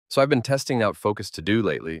So I've been testing out Focus To Do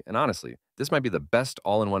lately, and honestly, this might be the best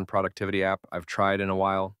all-in-one productivity app I've tried in a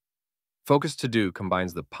while. Focus To Do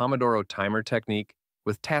combines the Pomodoro timer technique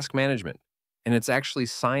with task management, and it's actually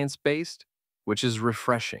science-based, which is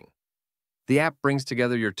refreshing. The app brings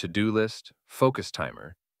together your to-do list, focus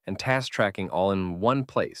timer, and task tracking all in one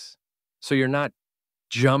place, so you're not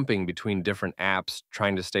jumping between different apps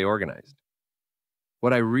trying to stay organized.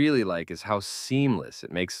 What I really like is how seamless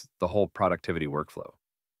it makes the whole productivity workflow.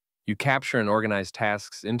 You capture and organize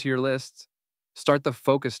tasks into your lists, start the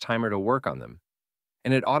focus timer to work on them,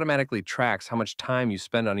 and it automatically tracks how much time you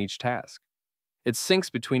spend on each task. It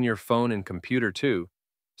syncs between your phone and computer too,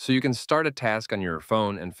 so you can start a task on your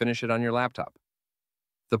phone and finish it on your laptop.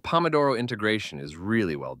 The Pomodoro integration is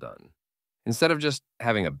really well done. Instead of just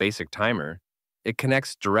having a basic timer, it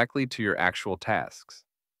connects directly to your actual tasks.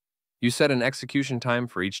 You set an execution time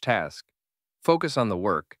for each task, focus on the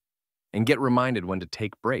work, and get reminded when to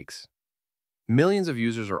take breaks. Millions of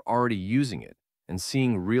users are already using it and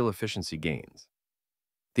seeing real efficiency gains.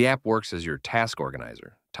 The app works as your task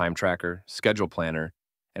organizer, time tracker, schedule planner,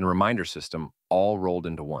 and reminder system all rolled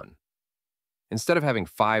into one. Instead of having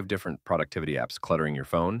 5 different productivity apps cluttering your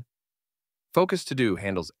phone, Focus To Do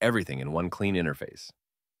handles everything in one clean interface.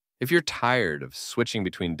 If you're tired of switching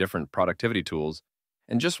between different productivity tools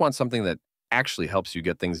and just want something that actually helps you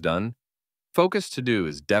get things done, Focus To Do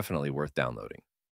is definitely worth downloading.